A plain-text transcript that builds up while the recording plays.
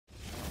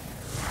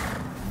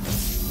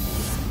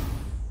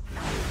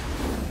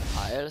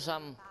Hej alle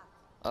sammen.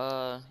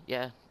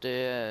 Ja,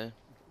 det er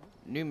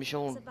ny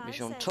mission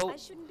 2.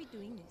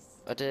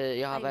 Og det,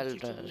 jeg har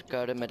valgt at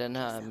gøre det med den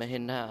her, med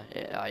hende her.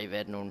 Ej, hvad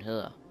det nogen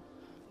hedder.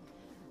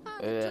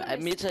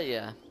 Amita,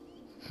 ja.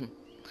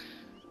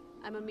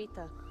 I'm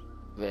Amita.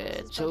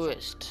 Hvad,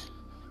 tourist.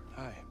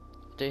 Hej.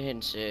 Det er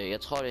hendes,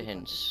 jeg tror det er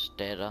hendes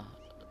datter.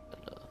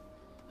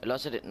 Eller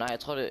også er det, nej, jeg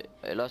tror det,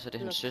 eller også er det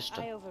hendes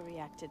søster. I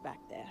overreacted back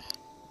there.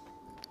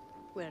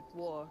 We're at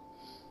war.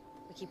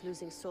 We keep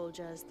losing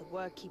soldiers. The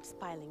work keeps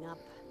piling up.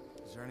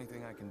 Is there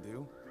anything I can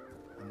do?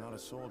 I'm not a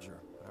soldier,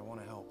 but I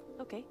want to help.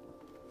 Okay.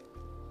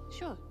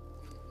 Sure.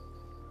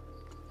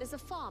 There's a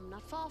farm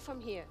not far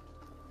from here.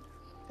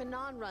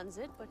 Kanan runs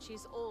it, but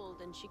she's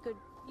old and she could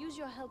use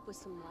your help with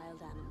some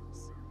wild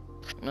animals.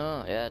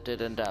 Nå, ja, det er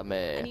den der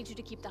med, I need you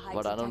to keep the heights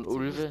hvor der er nogle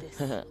ulve.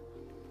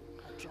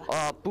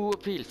 Åh,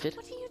 buerpil, fedt.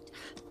 What are you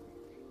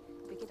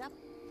Pick it up.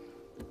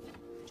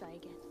 Try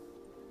again.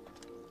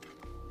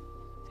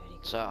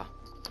 Very good.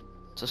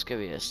 Så skal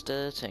vi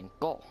afsted til en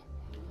gård.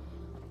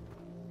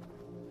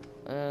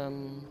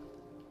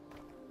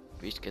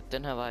 Vi skal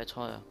den her vej,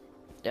 tror jeg.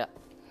 Ja.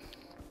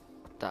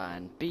 Der er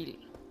en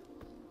bil.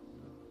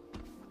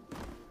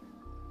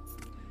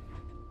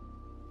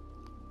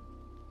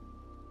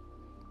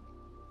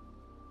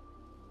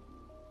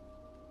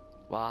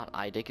 Wow,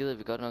 nej, det gider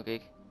vi godt nok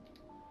ikke.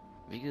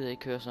 Vi gider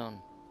ikke køre sådan.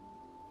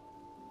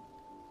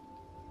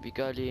 Vi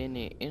gør lige ind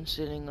i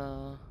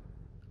indstillinger.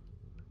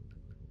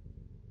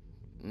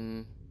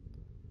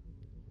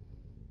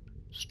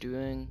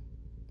 Styring.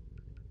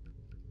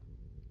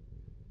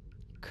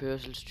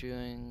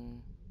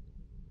 Kørselsstyring.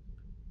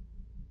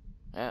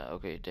 Ja,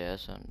 okay, det er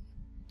sådan.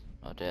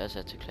 Og det er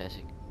sat til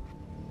Classic.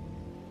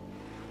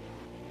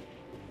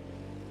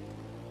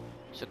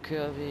 Så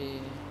kører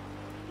vi.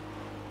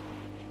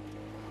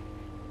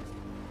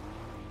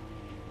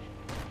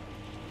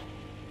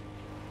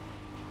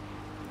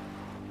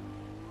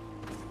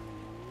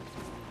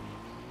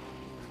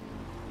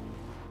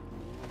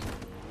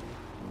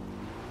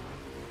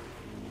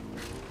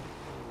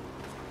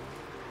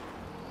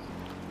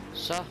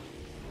 Så,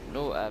 nu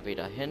er vi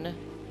derhenne.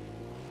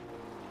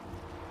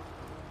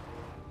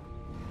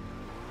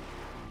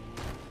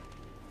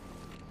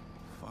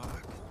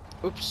 Fuck.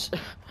 Ups.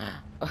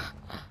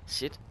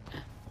 Shit.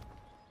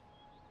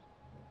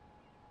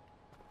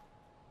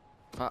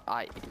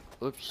 Ej,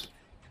 ups.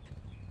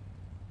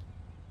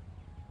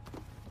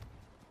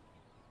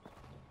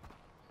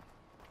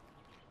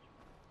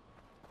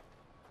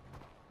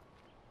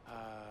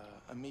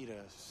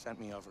 Amita sent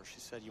me over. She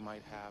said you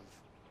might have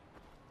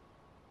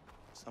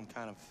some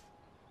kind of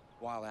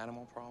wild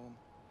animal problem.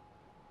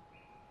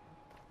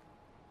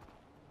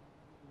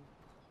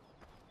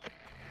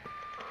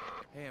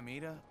 Hey,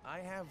 Amita, I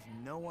have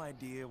no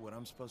idea what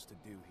I'm supposed to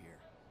do here.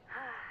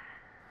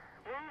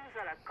 Wolves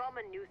are a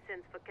common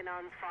nuisance for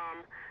Kanan's farm.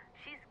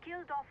 She's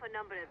killed off a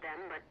number of them,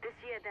 but this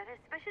year they're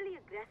especially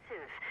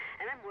aggressive,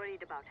 and I'm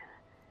worried about her.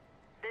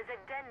 There's a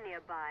den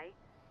nearby.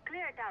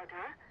 Clear it out,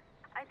 huh?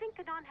 I think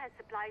Kanan has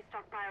supplies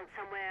stockpiled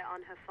somewhere on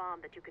her farm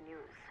that you can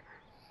use.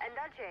 And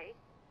Ajay,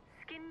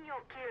 skin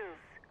your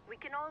kills. We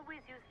can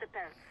always use the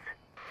pelts.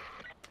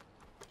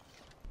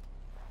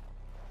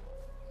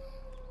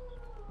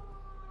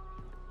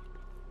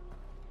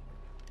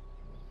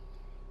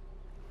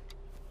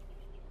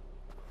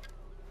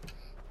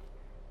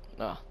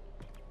 Nå.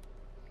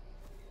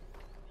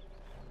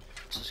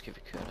 Så skal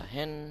vi køre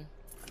derhen.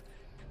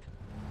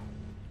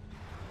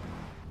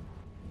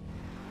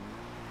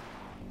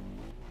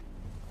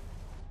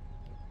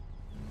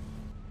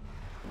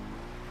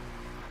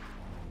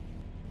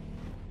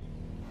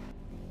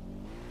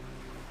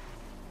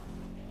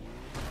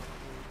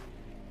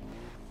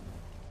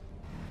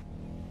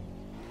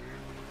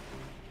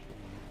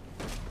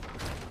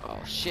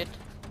 Oh shit.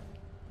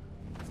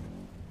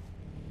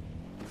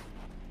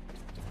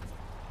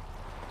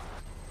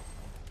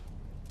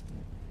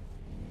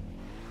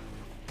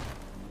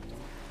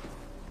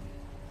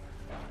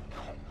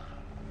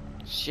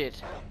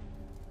 Shit.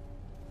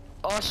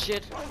 Oh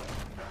shit.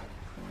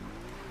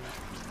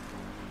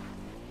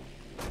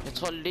 Jeg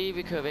tror lige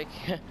vi kører væk.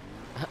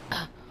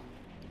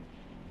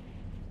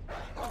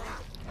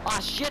 Oh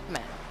shit,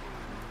 man.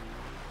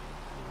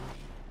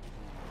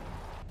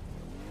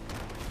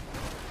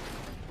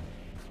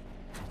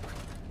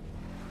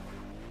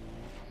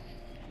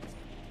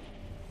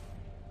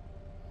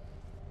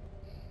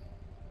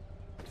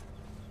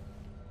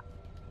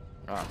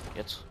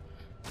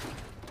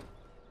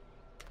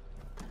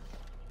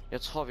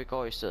 Jeg tror vi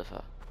går i stedet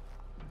for.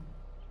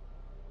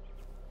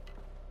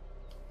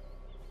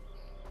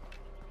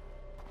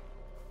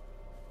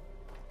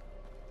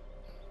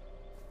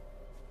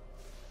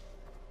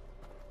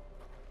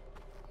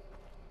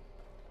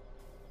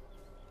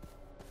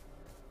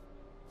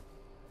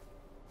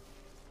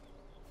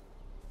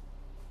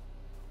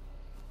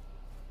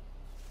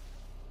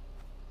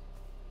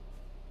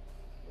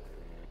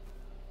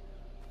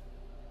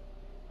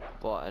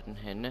 Hvor er den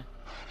henne?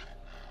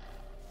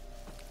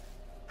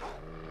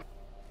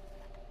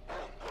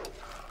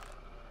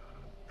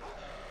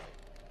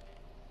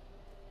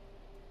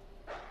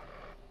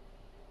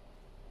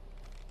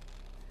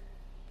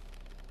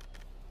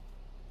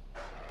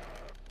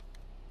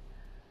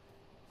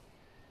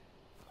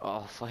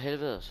 for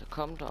helvede, så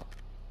kom der.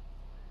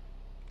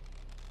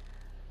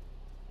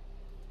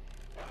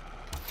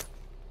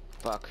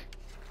 Fuck.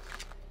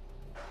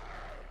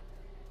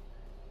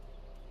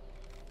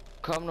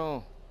 Kom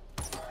nu.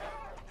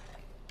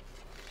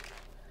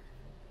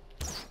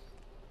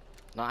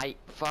 Nej,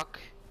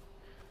 fuck.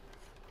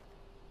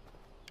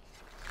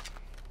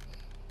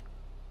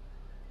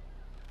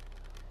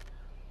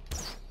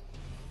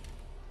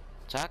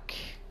 Tak.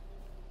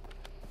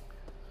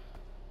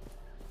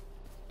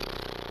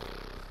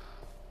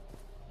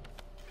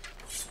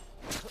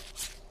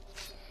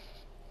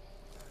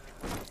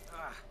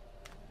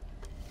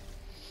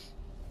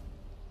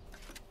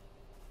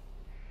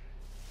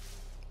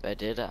 Hvad er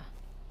det der?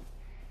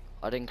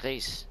 Og den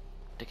gris.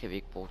 Det kan vi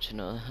ikke bruge til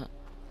noget her.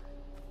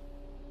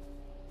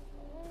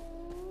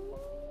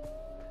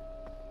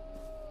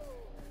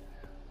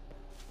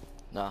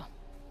 Nå.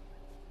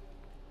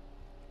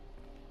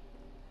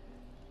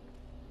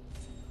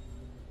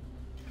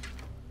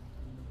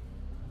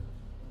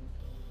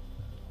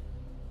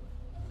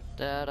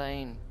 Der er der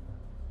en.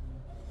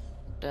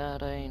 Der er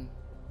der en.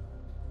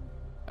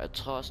 Jeg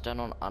tror også, der er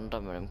nogle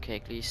andre, men dem kan jeg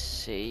ikke lige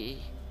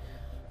se.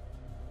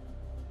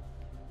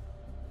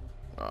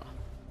 Nå.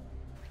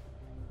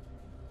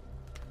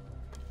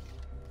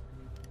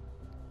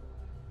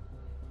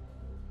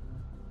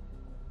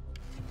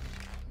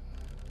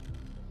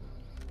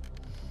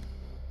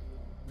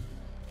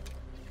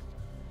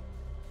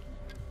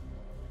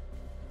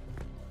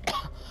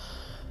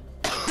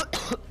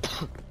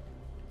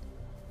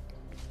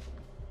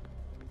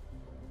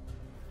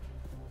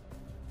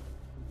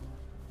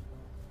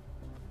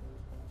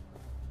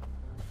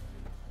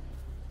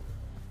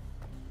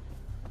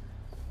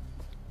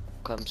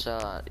 Kom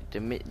så,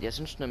 jeg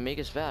synes den er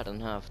mega svær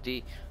den her,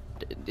 fordi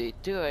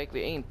det er jo ikke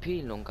ved en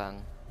pil nogle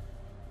gange.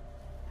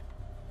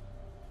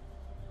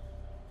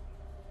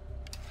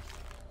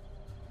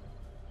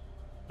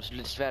 Og så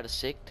lidt svært at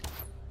sigte.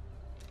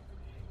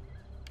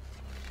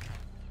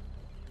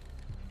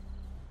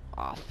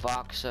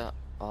 Fuck så.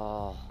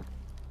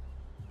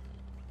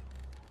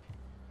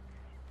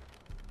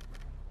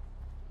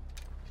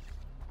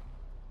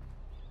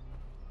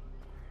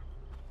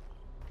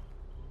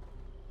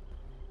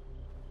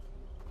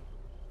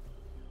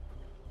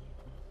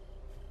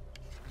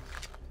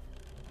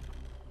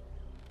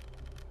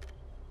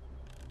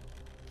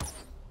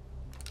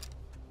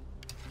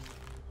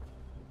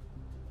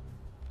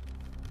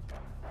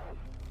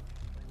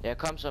 Jeg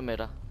kom så med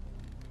dig.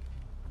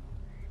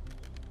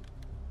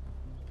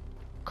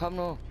 Kom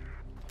nu.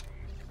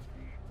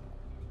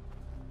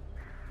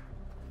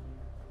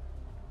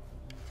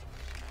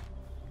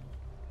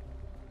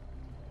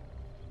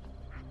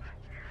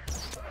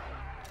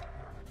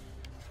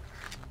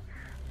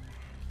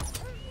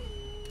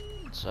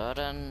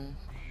 Sådan.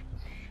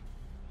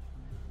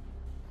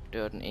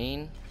 Det var den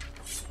ene.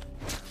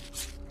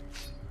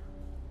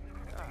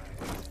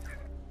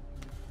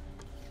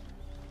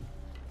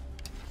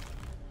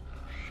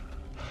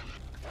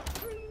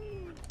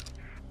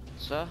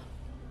 Så.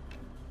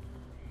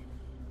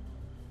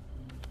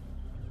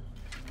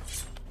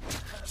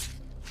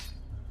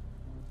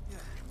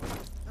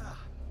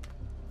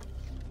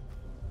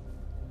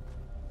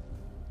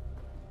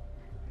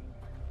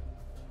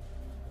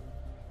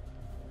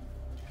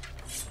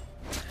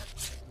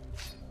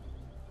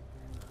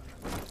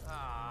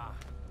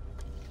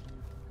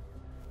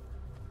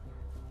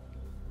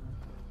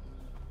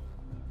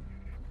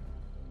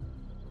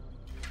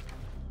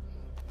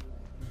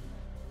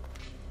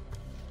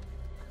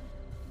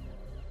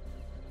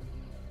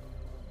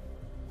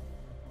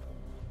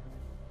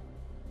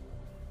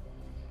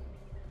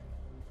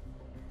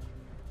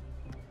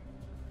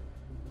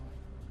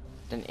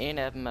 Den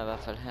ene af dem er i hvert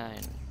fald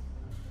herinde.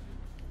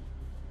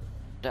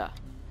 Der.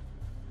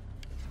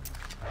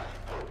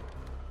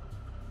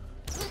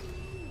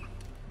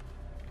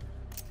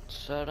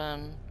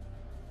 Sådan.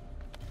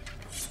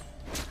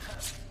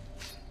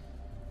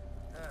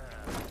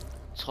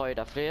 Tror I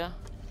der er flere?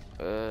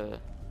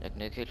 Jeg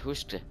kan ikke helt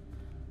huske det.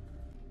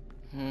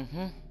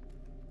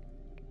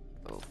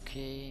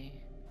 Okay.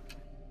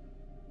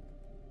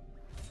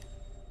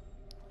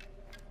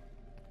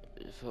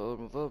 For at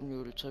åbne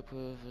våbenhjulet, tryk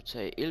på for at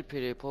tage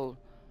LPD på.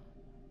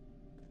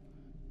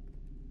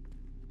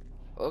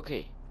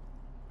 Okay.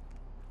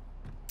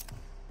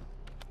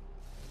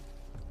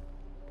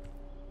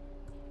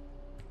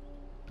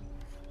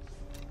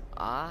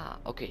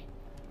 Okay.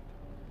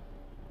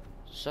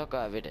 Så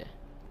gør vi det.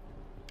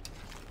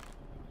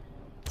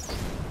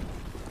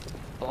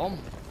 Bom.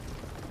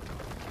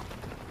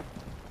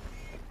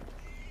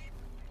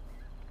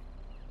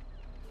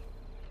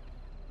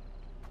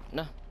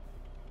 Nå.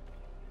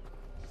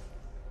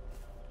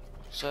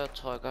 Så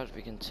tror jeg godt,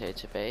 vi kan tage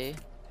tilbage.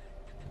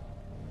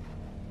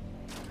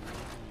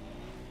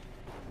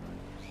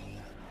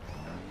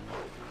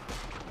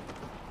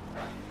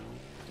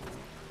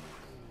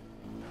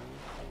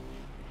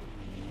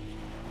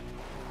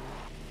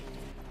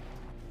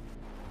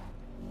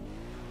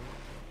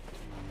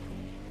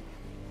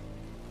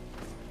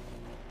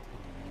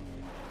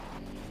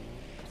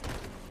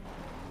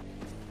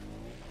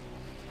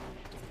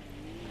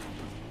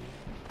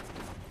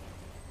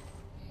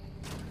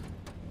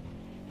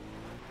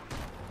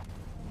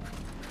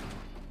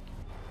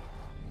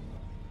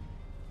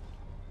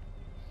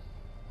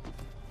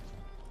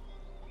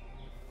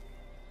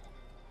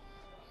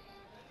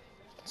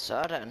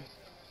 Sådan.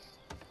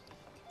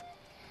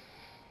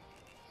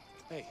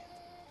 Hey.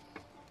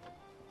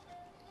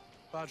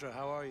 Badra,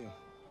 how are you?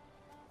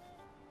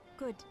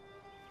 Good.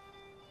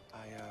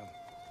 I,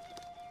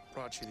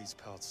 brought you these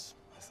pelts.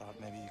 I thought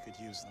maybe you could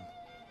use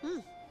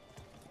them.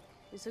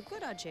 These are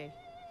good, Ajay.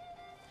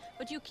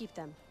 But you keep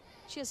them.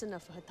 She has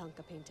enough for her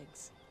Tanka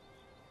paintings.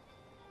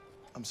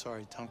 I'm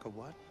sorry, Tanka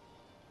what?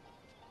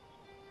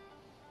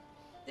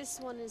 This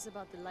one is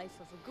about the life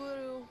of a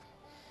guru.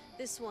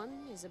 This one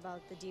is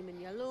about the demon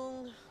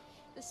Yalung.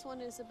 This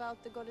one is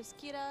about the goddess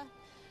Kira.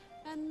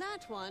 And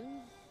that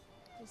one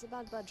is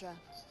about Badra,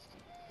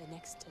 the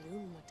next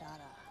Tarun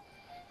Matara.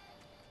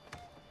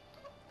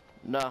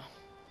 Nå.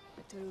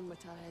 Tarun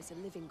Matara is a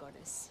living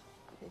goddess,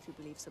 if you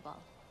believe Sabal.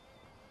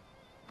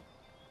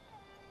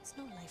 It's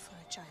no life for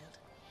a child,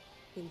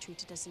 being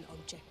treated as an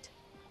object,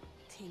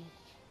 thing.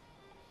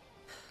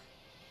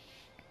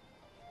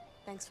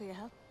 Thanks for your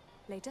help.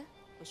 Later,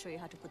 we'll show you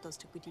how to put those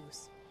to good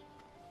use.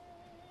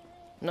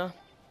 Nå.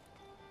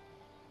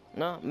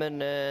 Nå, men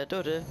det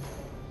var det.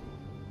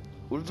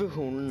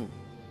 Ulvehulen.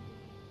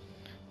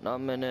 Nå,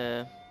 men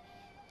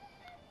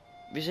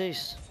vi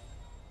ses.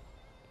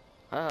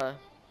 Hej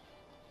hej.